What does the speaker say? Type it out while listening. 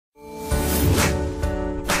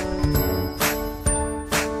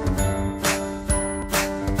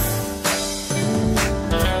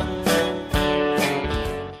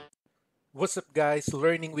What's up guys,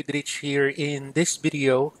 Learning with Rich here. In this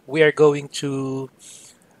video, we are going to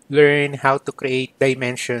learn how to create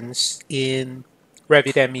dimensions in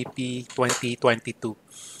Revit Mep 2022.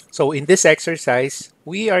 So in this exercise,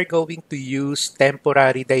 we are going to use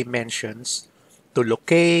temporary dimensions to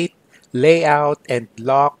locate, layout, and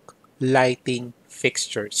lock lighting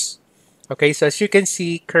fixtures. Okay, so as you can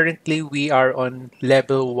see, currently we are on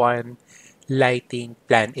level 1 lighting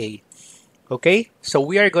plan A. Okay, so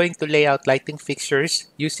we are going to lay out lighting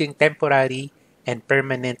fixtures using temporary and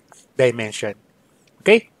permanent dimension.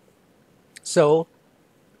 Okay, so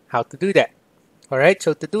how to do that? All right,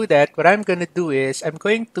 so to do that, what I'm going to do is I'm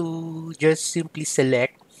going to just simply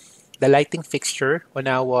select the lighting fixture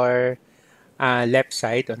on our left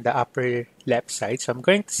side, on the upper left side. So I'm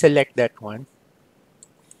going to select that one.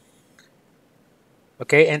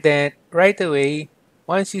 Okay, and then right away,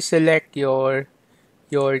 once you select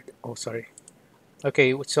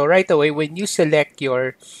Okay, so right away, when you select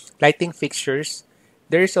your lighting fixtures,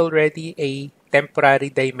 there's already a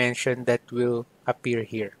temporary dimension that will appear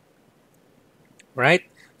here, right?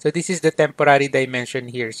 So this is the temporary dimension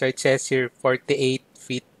here. So it says here 48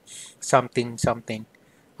 feet something something.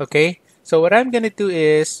 Okay, so what I'm gonna do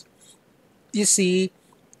is, you see,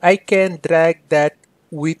 I can drag that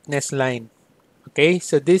witness line. Okay,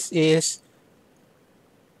 so this is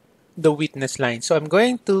the witness line. So I'm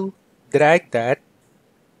going to drag that.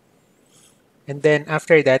 And then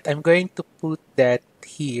after that, I'm going to put that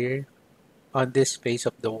here on this face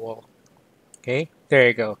of the wall. Okay, there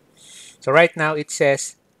you go. So right now it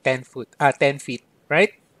says 10 feet,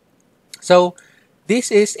 right? So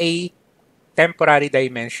this is a temporary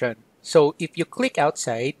dimension. So if you click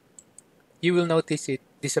outside, you will notice it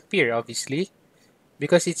disappear, obviously,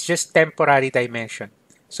 because it's just temporary dimension.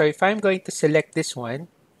 So if I'm going to select this one,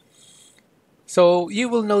 so you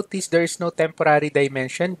will notice there is no temporary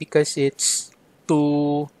dimension because it's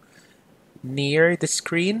too near the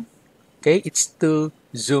screen. Okay, it's too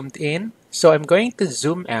zoomed in. So I'm going to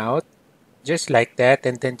zoom out just like that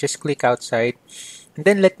and then just click outside. And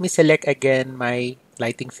then let me select again my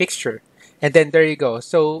lighting fixture. And then there you go.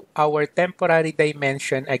 So our temporary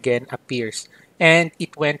dimension again appears. And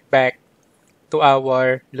it went back to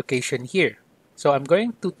our location here. So I'm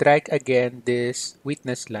going to drag again this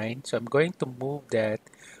witness line. So I'm going to move that.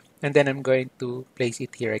 And then I'm going to place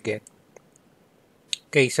it here again.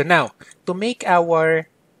 Okay, so now, to make our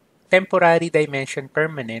temporary dimension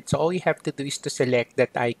permanent, so all you have to do is to select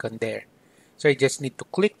that icon there. So you just need to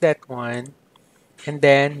click that one and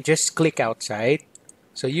then just click outside.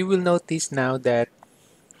 So you will notice now that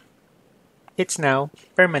it's now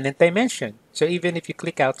permanent dimension. So even if you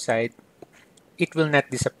click outside, it will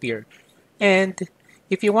not disappear. And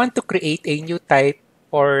if you want to create a new type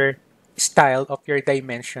or style of your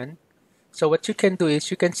dimension, so what you can do is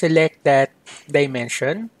you can select that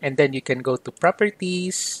dimension and then you can go to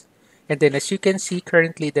properties. And then as you can see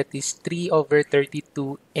currently, that is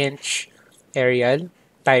 3/32" Arial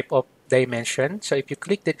type of dimension. So if you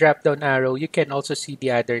click the drop down arrow, you can also see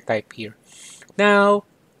the other type here. Now,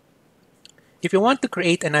 if you want to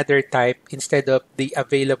create another type instead of the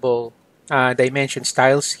available dimension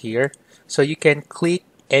styles here, so you can click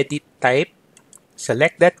edit type,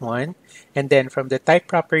 select that one, and then from the type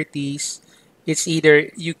properties, it's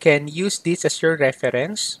either you can use this as your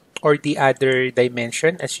reference or the other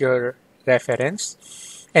dimension as your reference,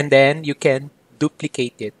 and then you can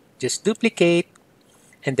duplicate it. Just duplicate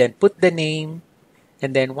and then put the name,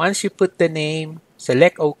 and then once you put the name,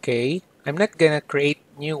 select OK. I'm not gonna create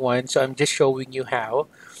new one, so I'm just showing you how.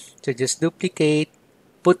 So just duplicate,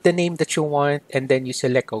 put the name that you want, and then you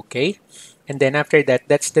select OK. And then after that,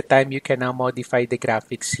 that's the time you can now modify the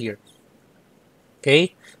graphics here.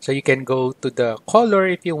 Okay, so you can go to the color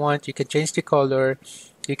if you want. You can change the color.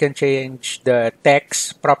 You can change the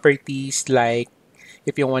text properties, like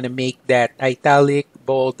if you want to make that italic,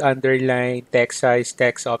 bold, underline, text size,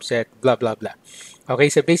 text offset, blah, blah, blah. Okay,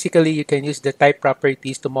 so basically you can use the type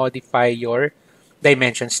properties to modify your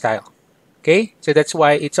dimension style. Okay, so that's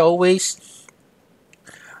why it's always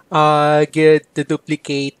good to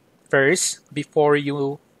duplicate first before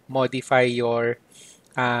you modify your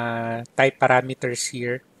type parameters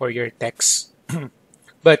here for your text.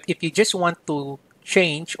 But if you just want to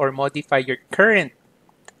change or modify your current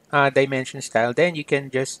dimension style, then you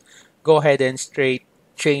can just go ahead and straight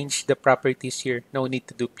change the properties here. No need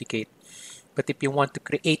to duplicate. But if you want to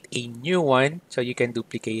create a new one, so you can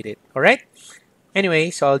duplicate it. All right.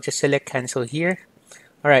 Anyway, so I'll just select cancel here.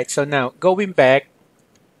 All right. So now going back,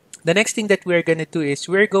 the next thing that we're going to do is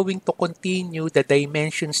we're going to continue the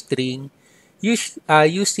dimension string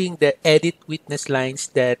using the edit witness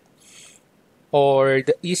lines that or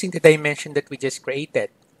using the dimension that we just created.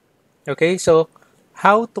 Okay, so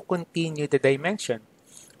how to continue the dimension?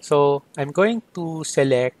 So I'm going to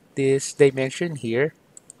select this dimension here,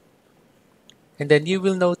 and then you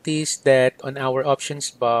will notice that on our options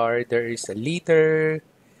bar, there is a leader,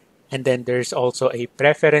 and then there's also a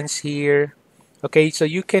preference here. Okay, so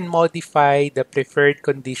you can modify the preferred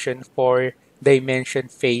condition for dimension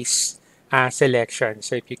face selection.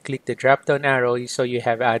 So if you click the drop down arrow, so you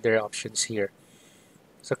have other options here.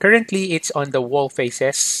 So currently it's on the wall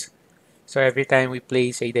faces. So every time we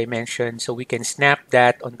place a dimension, so we can snap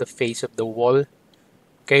that on the face of the wall.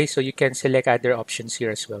 Okay, so you can select other options here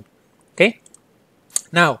as well. Okay,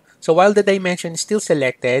 now, so while the dimension is still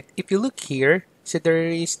selected, if you look here, so there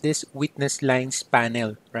is this witness lines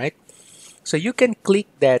panel, right? So you can click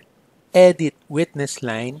that edit witness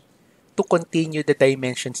line to continue the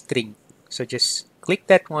dimension string. So just click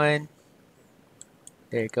that one.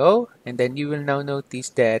 There you go. And then you will now notice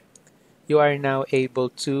that you are now able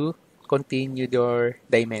to continue your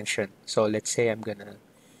dimension. So let's say I'm gonna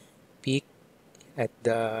pick at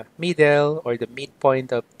the middle or the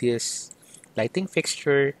midpoint of this lighting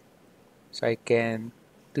fixture, so I can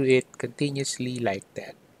do it continuously like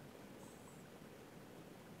that.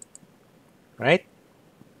 Right?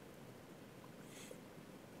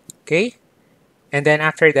 Okay. And then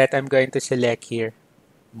after that, I'm going to select here,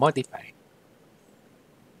 modify.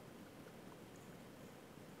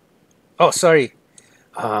 Oh, sorry.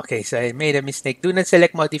 Okay, so I made a mistake. Do not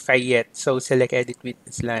select modify yet. So select edit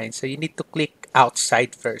witness line. So you need to click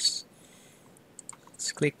outside first.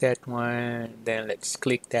 Let's click that one. Then let's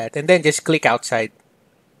click that. And then just click outside.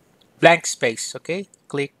 Blank space. Okay?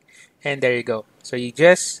 Click. And there you go. So you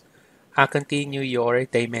just continue your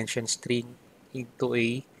dimension string into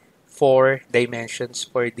a 4 dimensions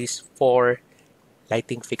for these 4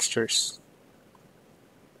 lighting fixtures.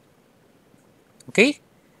 Okay?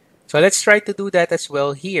 So let's try to do that as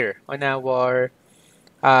well here on our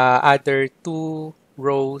other 2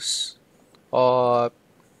 rows of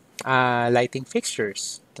lighting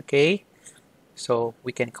fixtures. Okay? So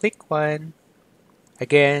we can click one.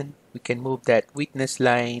 Again, we can move that witness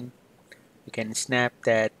line. We can snap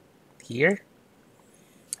that here.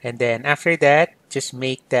 And then after that, just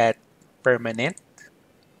make that permanent.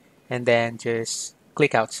 And then just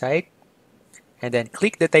click outside. And then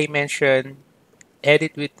click the dimension,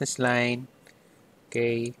 edit witness line.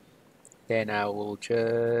 Okay. Then I will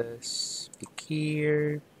just pick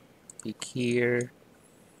here, pick here,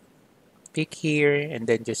 pick here, and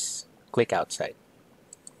then just click outside.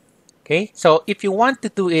 Okay. So if you want to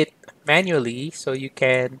do it manually, so you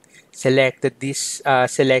can select this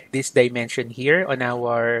dimension here on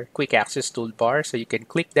our quick access toolbar. So you can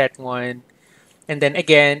click that one, and then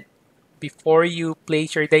again, before you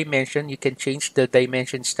place your dimension, you can change the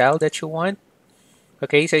dimension style that you want.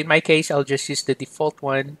 Okay, so in my case, I'll just use the default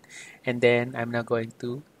one, and then I'm now going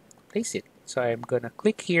to place it. So I'm gonna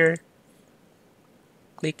click here.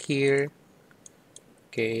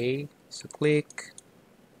 Okay, so click,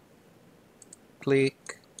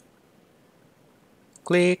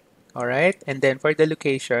 all right, and then for the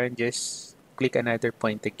location, just click another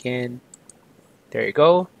point again. There you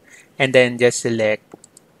go, and then just select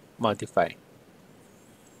modify.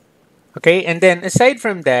 Okay, and then aside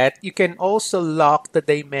from that, you can also lock the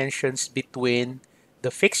dimensions between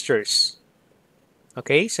the fixtures.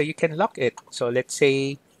 Okay, so you can lock it. So let's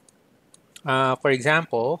say, for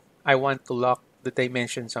example, I want to lock the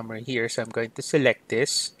dimension somewhere here, so I'm going to select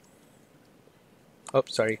this. Oh,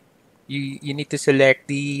 sorry. You need to select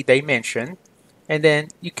the dimension, and then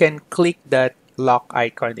you can click that lock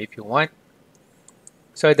icon if you want,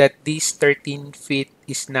 so that this 13 feet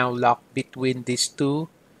is now locked between these 2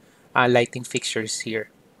 lighting fixtures here.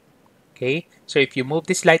 Okay, so if you move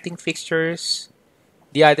these lighting fixtures,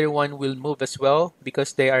 the other one will move as well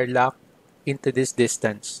because they are locked into this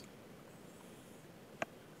distance.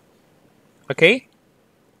 Okay,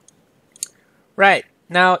 right.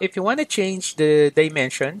 Now, if you want to change the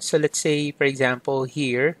dimension, so let's say, for example,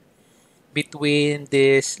 here, between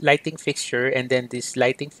this lighting fixture and then this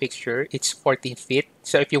lighting fixture, it's 14 feet.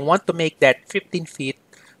 So if you want to make that 15 feet,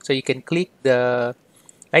 so you can click the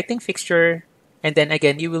lighting fixture, and then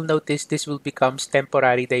again, you will notice this will become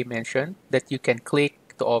temporary dimension that you can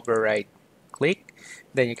click to override. Click,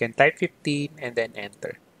 then you can type 15 and then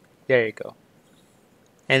enter. There you go.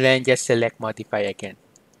 And then just select modify again.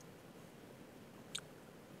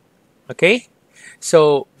 Okay,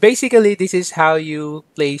 so basically this is how you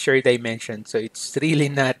place your dimension. So it's really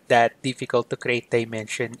not that difficult to create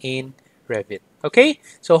dimension in Revit. Okay,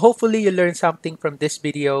 so hopefully you learned something from this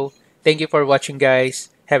video. Thank you for watching, guys.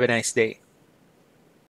 Have a nice day.